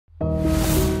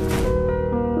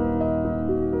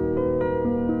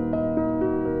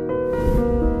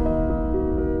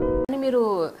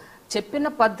చెప్పిన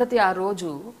పద్ధతి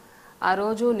ఆ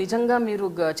రోజు నిజంగా మీరు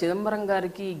చిదంబరం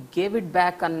గారికి గేవ్ ఇట్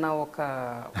బ్యాక్ అన్న ఒక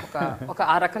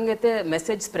ఆ రకంగా అయితే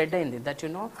మెసేజ్ స్ప్రెడ్ అయింది దట్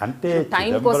అంటే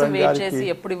టైం కోసం వెయిట్ చేసి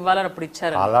ఎప్పుడు ఇవ్వాలని అప్పుడు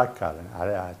ఇచ్చారు. అలా కాదండి,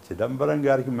 అదే చిదంబరం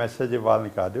గారికి మెసేజ్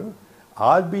ఇవ్వాలని కాదు,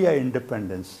 ఆర్బీఐ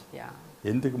ఇండిపెండెన్స్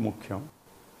ఎందుకు ముఖ్యం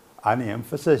అని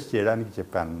ఎంఫసైజ్ చేయడానికి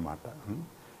చెప్పానమాట.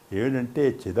 ఏంటంటే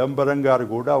చిదంబరం గారు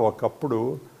కూడా ఒకప్పుడు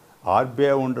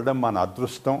ఆర్బీఐ ఉండడం మన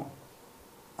అదృష్టం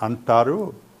అంటారు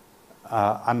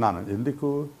అన్నాను. ఎందుకు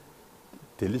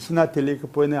తెలిసినా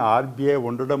తెలియకపోయినా ఆర్బీఐ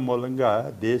ఉండడం మూలంగా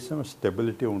దేశం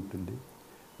స్టెబిలిటీ ఉంటుంది,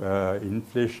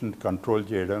 ఇన్ఫ్లేషన్ కంట్రోల్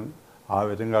చేయడం, ఆ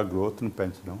విధంగా గ్రోత్ను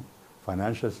పెంచడం,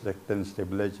 ఫైనాన్షియల్ సెక్టర్ని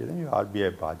స్టెబిలైజ్ చేయడం ఇవి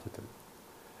ఆర్బీఐ బాధ్యతలు.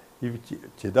 ఇవి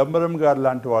చిదంబరం గారు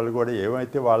లాంటి వాళ్ళు కూడా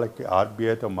ఏమైతే వాళ్ళకి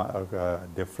ఆర్బీఐతో ఒక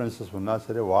డిఫరెన్సెస్ ఉన్నా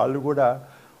సరే వాళ్ళు కూడా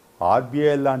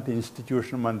ఆర్బీఐ లాంటి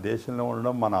ఇన్స్టిట్యూషన్ మన దేశంలో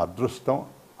ఉండడం మన అదృష్టం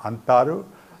అంటారు,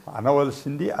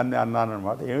 అనవలసింది అని అన్నాను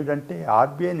అనమాట. ఏమిటంటే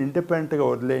ఆర్బీఐని ఇండిపెండెంట్గా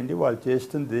వదిలేయండి, వాళ్ళు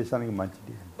చేస్తుంది దేశానికి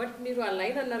మంచిది. బట్ మీరు ఆ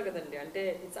లైన్ అన్నారు కదండి, అంటే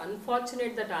it's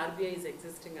unfortunate that RBI is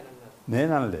existing అని అన్నారు.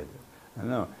 నేను అనలేదు,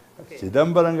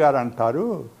 చిదంబరం గారు అంటారు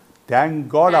thank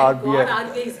God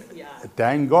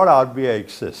RBI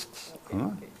exists.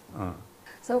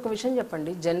 So ఒక విషయం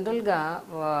చెప్పండి, జనరల్గా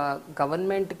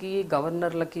గవర్నమెంట్కి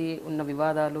గవర్నర్లకి ఉన్న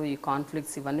వివాదాలు, ఈ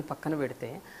కాన్ఫ్లిక్ట్స్ ఇవన్నీ పక్కన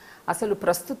పెడితే అసలు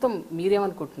ప్రస్తుతం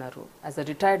మీరేమనుకుంటున్నారు యాజ్ అ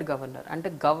రిటైర్డ్ గవర్నర్? అంటే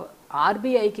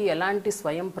ఆర్బీఐకి ఎలాంటి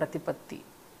స్వయం ప్రతిపత్తి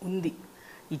ఉంది?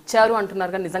 ఇచ్చారు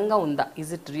అంటున్నారు కానీ నిజంగా ఉందా?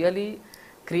 Is it really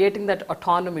creating that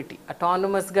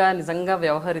అటానమస్గా నిజంగా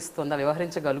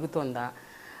వ్యవహరించగలుగుతుందా?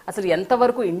 అసలు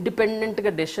ఎంతవరకు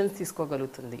ఇండిపెండెంట్గా డెసిషన్స్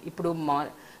తీసుకోగలుగుతుంది?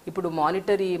 ఇప్పుడు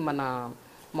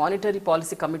మానిటరీ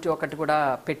పాలసీ కమిటీ ఒకటి కూడా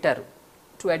పెట్టారు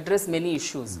టు అడ్రస్ మెనీ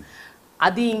ఇష్యూస్.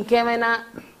 అది ఇంకేమైనా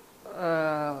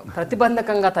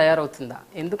ప్రతిబంధకంగా తయారవుతుందా?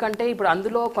 ఎందుకంటే ఇప్పుడు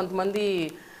అందులో కొంతమంది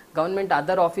గవర్నమెంట్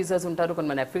అదర్ ఆఫీసర్స్ ఉంటారు,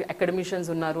 కొంతమంది అకాడమిషియన్స్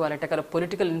ఉన్నారు, అలాంటి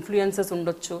పొలిటికల్ ఇన్ఫ్లుయెన్సెస్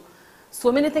ఉండొచ్చు. So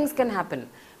many things can happen.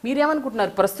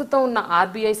 మీరేమనుకుంటున్నారు? ప్రస్తుతం ఉన్న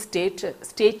ఆర్బీఐ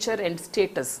స్టేచర్ అండ్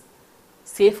స్టేటస్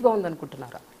సేఫ్గా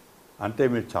ఉందనుకుంటున్నారా? అంటే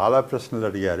మీరు చాలా ప్రశ్నలు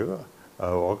అడిగారు,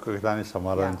 ఒక్కొక్క దానికి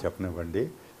సమాధానం చెప్పనివ్వండి.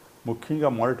 ముఖ్యంగా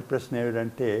మొదటి ప్రశ్న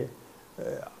ఏమిటంటే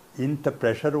ఇంత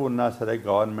ప్రెషర్ ఉన్నా సరే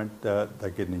గవర్నమెంట్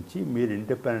దగ్గర నుంచి మీరు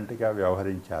ఇండిపెండెంట్గా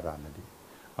వ్యవహరించారా అన్నది.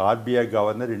 ఆర్బీఐ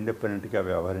గవర్నర్ ఇండిపెండెంట్గా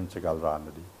వ్యవహరించగలరా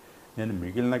అన్నది. నేను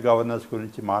మిగిలిన గవర్నర్స్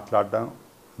గురించి మాట్లాడడం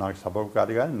నాకు సబబు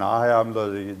కాదు, కానీ నా హయాంలో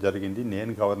జరిగింది,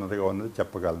 నేను గవర్నర్గా ఉన్నది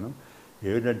చెప్పగలను.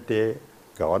 ఏమిటంటే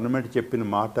గవర్నమెంట్ చెప్పిన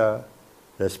మాట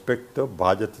రెస్పెక్ట్తో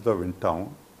బాధ్యతతో వింటాం,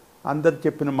 అందరు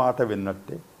చెప్పిన మాట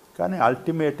విన్నట్టే. కానీ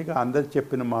అల్టిమేట్గా అందరు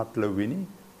చెప్పిన మాటలు విని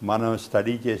మనం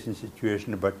స్టడీ చేసిన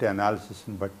సిచ్యువేషన్ బట్టి,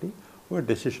 అనాలిసిస్ని బట్టి ఒక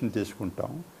డెసిషన్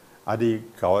తీసుకుంటాం. అది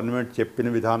గవర్నమెంట్ చెప్పిన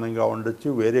విధానంగా ఉండొచ్చు,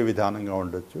 వేరే విధానంగా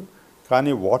ఉండొచ్చు,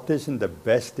 కానీ what is in the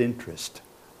best interest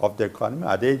of the economy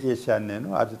అదే చేశాను నేను.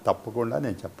 అది తప్పకుండా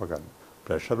నేను చెప్పగలను.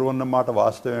 ప్రెషర్ ఉన్నమాట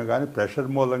వాస్తవమే, కానీ ప్రెషర్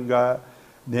మూలంగా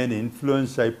నేను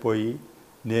ఇన్ఫ్లుయెన్స్ అయిపోయి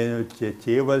నేను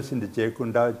చేయవలసింది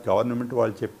చేయకుండా గవర్నమెంట్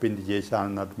వాళ్ళు చెప్పింది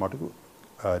చేశానన్నట్టు మటుకు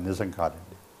నిజం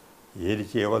కాదండి. ఏది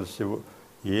చేయవలసి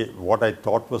what I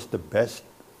thought was the best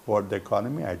for the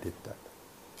economy I did that.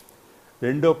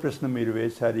 రెండో ప్రశ్న మీరు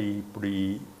వేశారు, ఇప్పుడు ఈ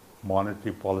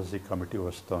మానిటరీ పాలసీ కమిటీ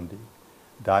వస్తుంది,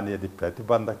 అది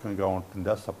ప్రతిబంధకంగా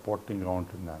ఉంటుందా సపోర్టింగ్గా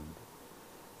ఉంటుందా అండి?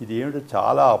 ఇది ఏమిటో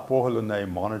చాలా అపోహలు ఉన్నాయి.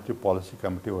 మానిటరీ పాలసీ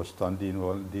కమిటీ వస్తుంది,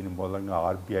 దీని మూలంగా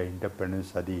ఆర్బీఐ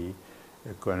ఇండిపెండెన్స్ అది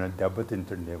ఎక్కువ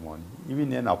దెబ్బతింటుండేమో అని. ఇవి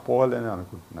నేను అపోహలని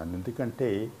అనుకుంటున్నాను. ఎందుకంటే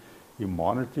ఈ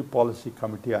మానిటరీ పాలసీ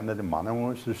కమిటీ అన్నది మనము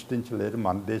సృష్టించలేదు,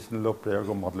 మన దేశంలో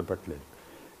ప్రయోగం మొదలుపెట్టలేదు.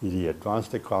 ఇది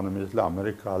అడ్వాన్స్డ్ ఎకానమీస్లో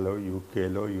అమెరికాలో,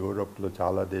 యూకేలో, యూరోప్లో,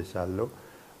 చాలా దేశాల్లో,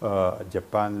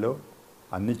 జపాన్లో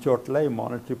అన్ని చోట్ల ఈ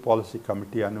మానిటరీ పాలసీ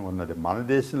కమిటీ అని ఉన్నది. మన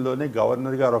దేశంలోనే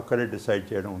గవర్నర్ గారు ఒక్కరే డిసైడ్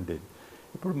చేయడం ఉండేది.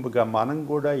 ఇప్పుడు మనం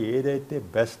కూడా ఏదైతే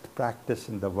best practice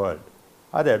in the world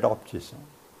అది అడాప్ట్ చేసాం.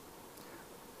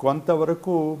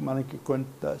 కొంతవరకు మనకి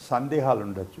కొంత సందేహాలు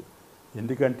ఉండొచ్చు,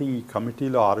 ఎందుకంటే ఈ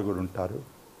కమిటీలో 6 ఉంటారు,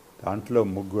 దాంట్లో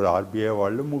 3 ఆర్బీఐ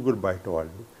వాళ్ళు, 3 బయట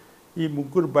వాళ్ళు. ఈ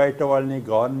 3 బయట వాళ్ళని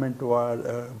గవర్నమెంట్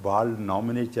వాళ్ళు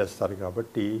నామినేట్ చేస్తారు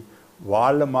కాబట్టి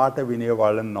వాళ్ళ మాట వినే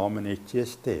వాళ్ళని నామినేట్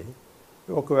చేస్తే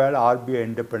ఒకవేళ ఆర్బీఐ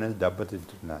ఇండిపెండెన్స్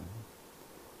దెబ్బతింటున్నాను.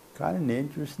 కానీ నేను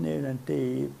చూసిన ఏంటంటే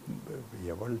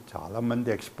ఎవరు చాలామంది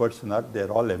ఎక్స్పర్ట్స్ ఉన్నారు, they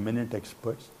are all eminent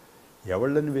experts.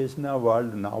 ఎవళ్ళని వేసినా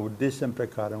వాళ్ళు నా ఉద్దేశం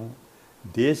ప్రకారం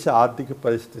దేశ ఆర్థిక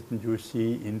పరిస్థితిని చూసి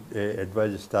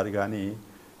అడ్వైజ్ ఇస్తారు, కానీ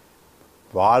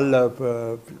వాళ్ళ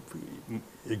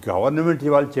గవర్నమెంట్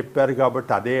వాళ్ళు చెప్పారు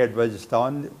కాబట్టి అదే అడ్వైజ్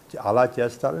ఇస్తామని అలా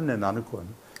చేస్తారని నేను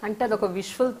అనుకోను. అంటే అదొక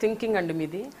విజువల్ థింకింగ్ అండి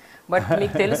మీది. బట్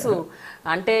మీకు తెలుసు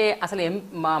అంటే అసలు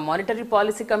మానిటరీ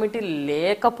పాలసీ కమిటీ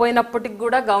లేకపోయినప్పటికి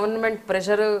కూడా గవర్నమెంట్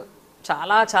ప్రెషర్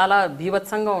చాలా చాలా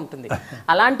బీభత్సంగా ఉంటుంది.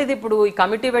 అలాంటిది ఇప్పుడు ఈ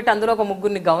కమిటీ పెట్టి అందులో ఒక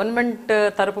ముగ్గురిని గవర్నమెంట్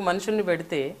తరపు మనుషుల్ని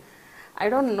పెడితే I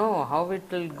don't know how it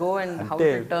will go and how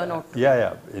it will turn out.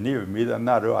 Anyway మీరు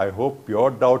అన్నారు, I hope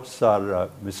your doubts are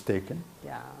mistaken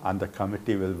and the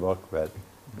committee will work well.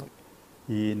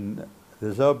 ఈ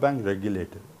reserve bank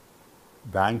regulator,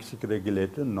 బ్యాంక్స్కి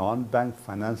regulator, non bank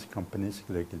finance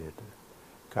కంపెనీస్కి regulator.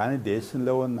 కానీ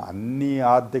దేశంలో ఉన్న అన్ని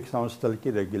ఆర్థిక సంస్థలకి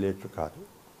రెగ్యులేటర్ కాదు.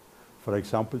 ఫర్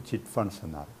ఎగ్జాంపుల్ చిట్ ఫండ్స్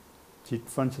అన్నారు. Chit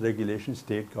funds regulation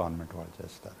state government వాళ్ళు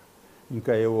చేస్తారు.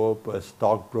 ఇంకా ఏవో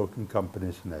స్టాక్ బ్రోకింగ్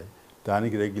కంపెనీస్ ఉన్నాయి,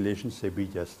 దానికి రెగ్యులేషన్ సెబీ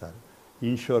చేస్తారు.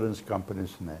 ఇన్సూరెన్స్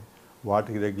కంపెనీస్ ఉన్నాయి,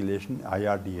 వాటికి రెగ్యులేషన్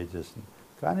IRDA చేస్తుంది.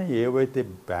 కానీ ఏవైతే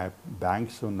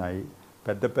బ్యాంక్స్ ఉన్నాయి,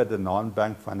 పెద్ద పెద్ద నాన్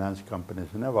బ్యాంక్ ఫైనాన్స్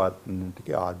కంపెనీస్ ఉన్నాయి,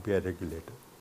 వాటికి RBI రెగ్యులేటర్.